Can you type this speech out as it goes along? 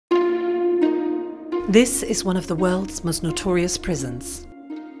This is one of the world's most notorious prisons.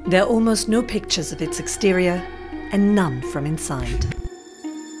 There are almost no pictures of its exterior and none from inside.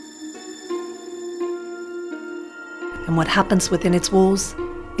 And what happens within its walls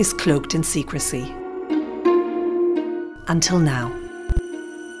is cloaked in secrecy. Until now.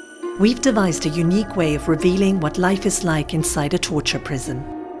 We've devised a unique way of revealing what life is like inside a torture prison.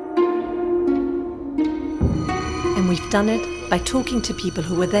 And we've done it by talking to people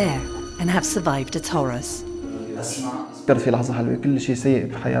who were there and have survived its horrors. تذكرت في لحظة حلوة، كل شيء سيء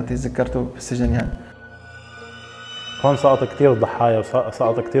بحياتي تذكرته بالسجن يعني. هون سقط كثير ضحايا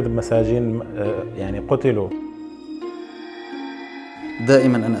وسقط كثير مساجين يعني قتلوا.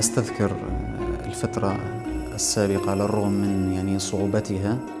 دائما أنا أستذكر الفترة السابقة للرغم من يعني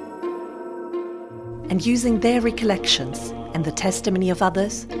صعوبتها. And using their recollections and the testimony of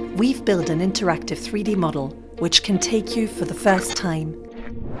others, we've built an interactive 3D model which can take you for the first time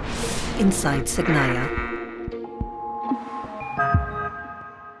inside Saydnaya.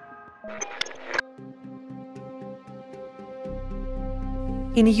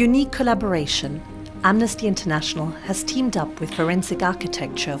 In a unique collaboration, Amnesty International has teamed up with forensic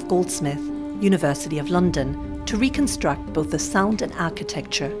architecture of Goldsmiths, University of London, to reconstruct both the sound and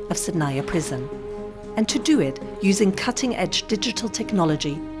architecture of Saydnaya prison, and to do it using cutting-edge digital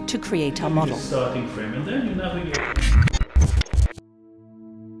technology to create our model. Starting frame, and then you navigate.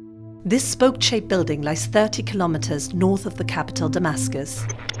 This spoke-shaped building lies 30 kilometers north of the capital Damascus.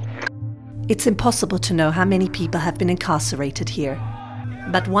 It's impossible to know how many people have been incarcerated here,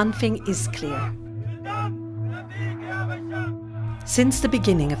 but one thing is clear. Since the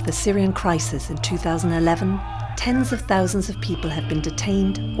beginning of the Syrian crisis in 2011, tens of thousands of people have been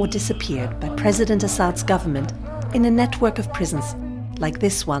detained or disappeared by President Assad's government in a network of prisons like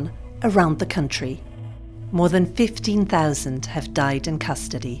this one around the country. More than 15,000 have died in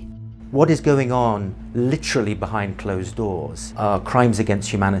custody. What is going on literally behind closed doors are crimes against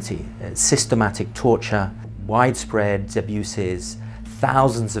humanity, systematic torture, widespread abuses,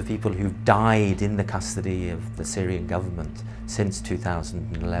 thousands of people who've died in the custody of the Syrian government since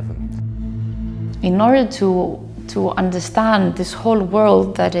 2011. In order to understand this whole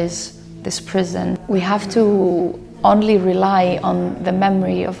world that is this prison, we have to only rely on the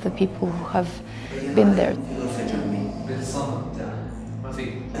memory of the people who have been there.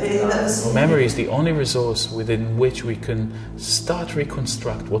 Memory is the only resource within which we can start to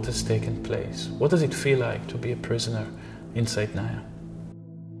reconstruct what has taken place. What does it feel like to be a prisoner in Saydnaya?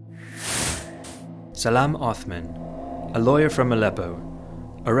 Salam Othman, a lawyer from Aleppo,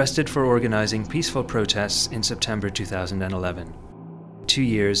 arrested for organizing peaceful protests in September 2011. 2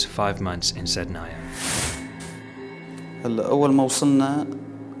 years, 5 months in Saydnaya. هلا أول ما وصلنا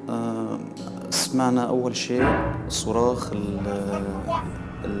سمعنا أول شيء صراخ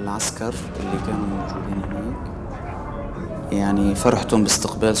العسكر اللي كانوا موجودين هناك، يعني فرحتهم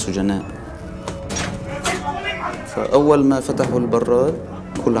باستقبال سجناء. فأول ما فتحوا البراد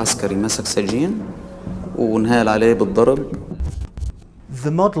كل عسكري مسك سجين ونهال عليه بالضرب.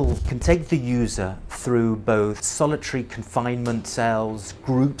 The model can take the user through both solitary confinement cells,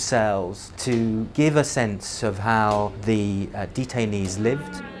 group cells, to give a sense of how the detainees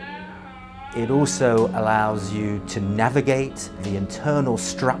lived. It also allows you to navigate the internal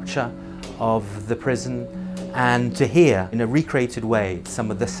structure of the prison and to hear, in a recreated way,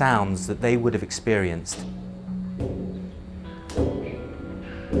 some of the sounds that they would have experienced.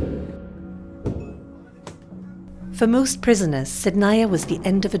 For most prisoners, Saydnaya was the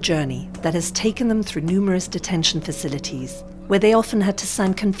end of a journey that has taken them through numerous detention facilities, where they often had to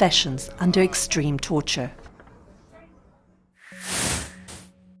sign confessions under extreme torture.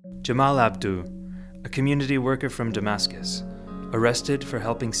 Jamal Abdu, a community worker from Damascus, arrested for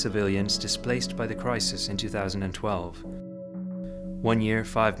helping civilians displaced by the crisis in 2012. 1 year,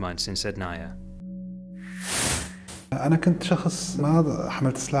 5 months in Saydnaya. أنا كنت شخص ما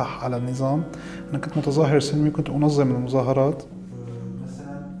حملت سلاح على النظام، أنا كنت متظاهر سلمي، كنت أنظم المظاهرات.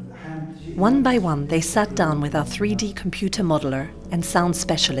 One by one, they sat down with our 3D computer modeler and sound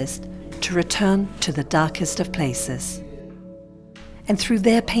specialist to return to the darkest of places. And through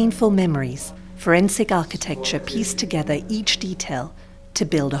their painful memories, forensic architecture pieced together each detail to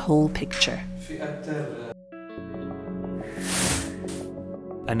build a whole picture.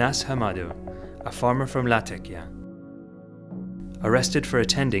 Anas Hamado, a farmer from Latakia, arrested for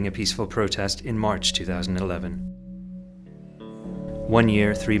attending a peaceful protest in March 2011. 1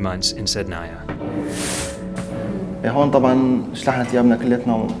 year, 3 months in Saydnaya. هون طبعا شلحنا ثيابنا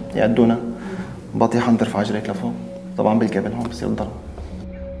كلياتنا يعدونا، بطيحة ترفع رجليك لفوق، طبعا بالكابل هون بصير الضرب.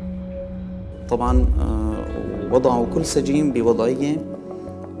 طبعا وضعوا كل سجين بوضعية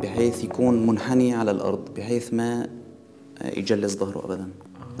بحيث يكون منحني على الأرض بحيث ما يجلس ظهره أبدا،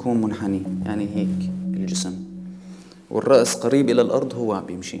 يكون منحني يعني هيك الجسم والرأس قريب إلى الأرض هو عم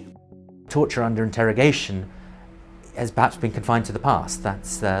بيمشي. Torture under interrogation has perhaps been confined to the past.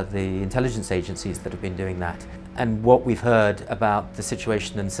 That's the intelligence agencies that have been doing that. And what we've heard about the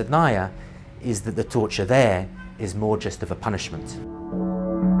situation in Saydnaya is that the torture there is more just of a punishment.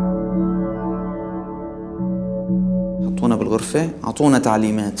 حطونا بالغرفة، عطونا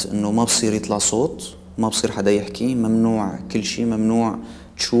تعليمات إنه ما بصير يطلع صوت، ما بصير حدا يحكي، ممنوع كل شيء، ممنوع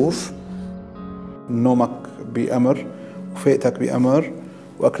تشوف. نومك بأمر، وفيقتك بأمر،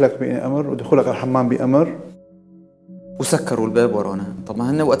 وأكلك بأمر، ودخولك على الحمام بأمر. وسكروا الباب ورانا.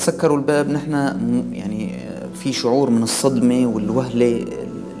 طبعا هن وقت سكروا الباب نحن يعني في شعور من الصدمة والوهلة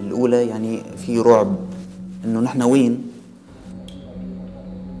الأولى، يعني في رعب إنه نحن وين.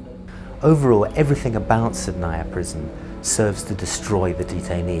 Overall, everything about Saydnaya prison serves to destroy the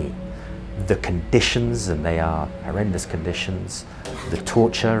detainee. The conditions, and they are horrendous conditions, the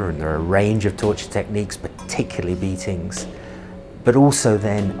torture, and there are a range of torture techniques, particularly beatings, but also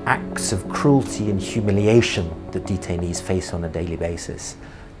then acts of cruelty and humiliation that detainees face on a daily basis.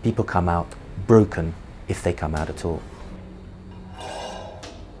 People come out broken if they come out at all.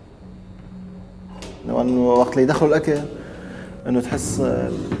 لأنه وقت اللي يدخلوا الأكل إنه تحس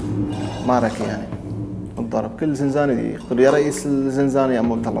معركة يعني الضرب، كل زنزانة يقتلوا يا رئيس الزنزانة يا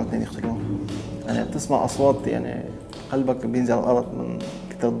أما بيطلعوا اثنين يقتلوه، يعني بتسمع أصوات يعني قلبك بينزل على الأرض من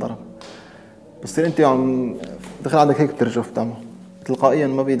كتر الضرب. بتصير أنت عم دخل عندك هيك بترجف دمه تلقائيا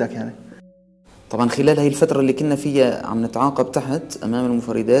ما بإيدك يعني. طبعا خلال هاي الفترة اللي كنا فيها عم نتعاقب تحت أمام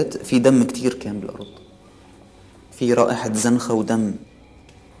المفردات في دم كتير كان بالأرض، في رائحة زنخة ودم.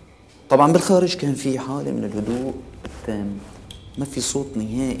 طبعا بالخارج كان في حالة من الهدوء التام، ما في صوت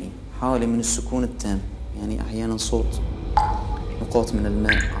نهائي، حالة من السكون التام، يعني أحيانا صوت نقاط من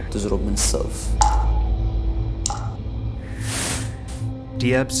الماء عم تزرب من السقف.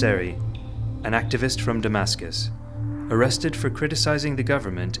 Diab Seri, an activist from Damascus, arrested for criticizing the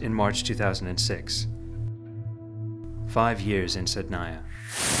government in March 2006. 5 years in Saydnaya.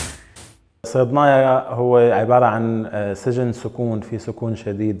 صيدنايا هو عبارة عن سجن سكون، في سكون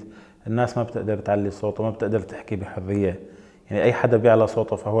شديد، الناس ما بتقدر تعلي صوته، ما بتقدر تحكي بحرية، يعني أي حدا بيعلى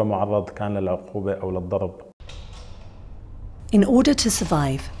صوته فهو معرض كان للعقوبة أو للضرب. In order to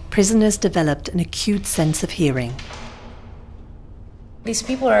survive, prisoners developed an acute sense of hearing. These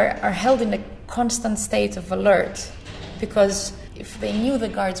people are held in a constant state of alert because if they knew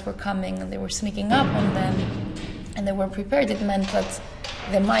the guards were coming and they were sneaking up on them and they were prepared, it meant that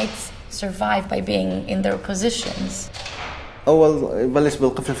they might survive by being in their positions. أول بلش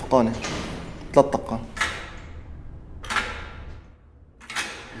بالقفل الفوقاني 3 دقات.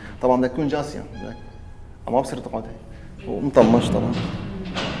 طبعا بدك تكون جاسيا، ما بصير تقعد هيك ومطمش طبعا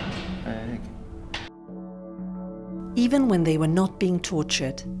هيك. Even when they were not being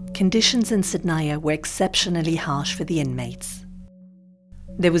tortured, conditions in Saydnaya were exceptionally harsh for the inmates.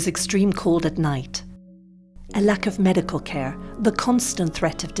 There was extreme cold at night, a lack of medical care, the constant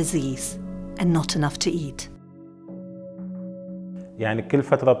threat of disease, and not enough to eat. يعني كل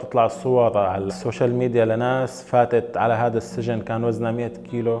فترة بتطلع الصور على السوشيال ميديا لناس فاتت على هذا السجن كان وزنها 100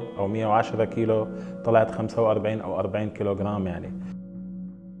 كيلو أو 110 كيلو، طلعت 45 أو 40 كيلوغرام يعني.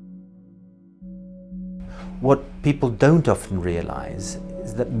 What people don't often realize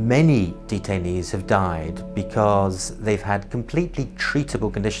is that many detainees have died because they've had completely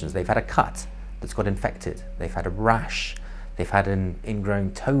treatable conditions. They've had a cut that's got infected, they've had a rash, they've had an ingrown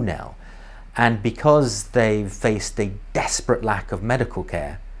toenail, and because they've faced a desperate lack of medical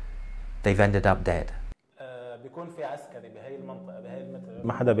care, they've ended up dead. بيكون في عسكري بهي المنطقة بهي المنطقة،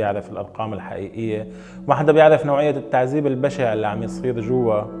 ما حدا بيعرف الأرقام الحقيقية، وما حدا بيعرف نوعية التعذيب البشع اللي عم يصير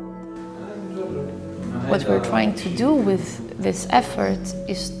جوا. What we're trying to do with this effort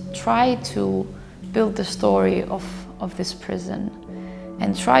is try to build the story of this prison and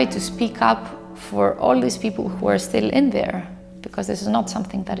try to speak up for all these people who are still in there, because this is not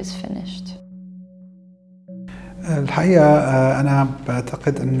something that is finished. الحقيقة أنا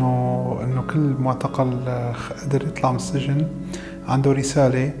بعتقد إنه كل معتقل قدر يطلع من السجن عنده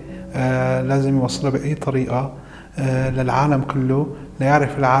رسالة لازم يوصلها بأي طريقة للعالم كله،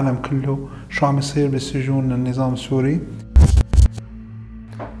 ليعرف العالم كله شو عم يصير بالسجون النظام السوري.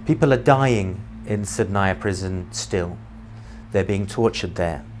 People are dying in Saydnaya prison still. They're being tortured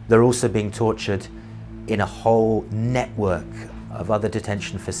there. They're also being tortured in a whole network of other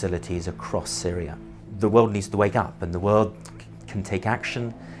detention facilities across Syria. The world needs to wake up, and the world can take action,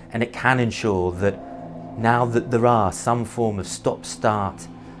 and it can ensure that now that there are some form of stop-start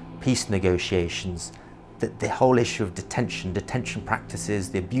peace negotiations, that the whole issue of detention practices,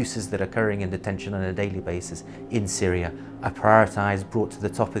 the abuses that are occurring in detention on a daily basis in Syria are prioritised, brought to the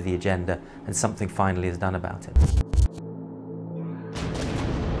top of the agenda, and something finally is done about it.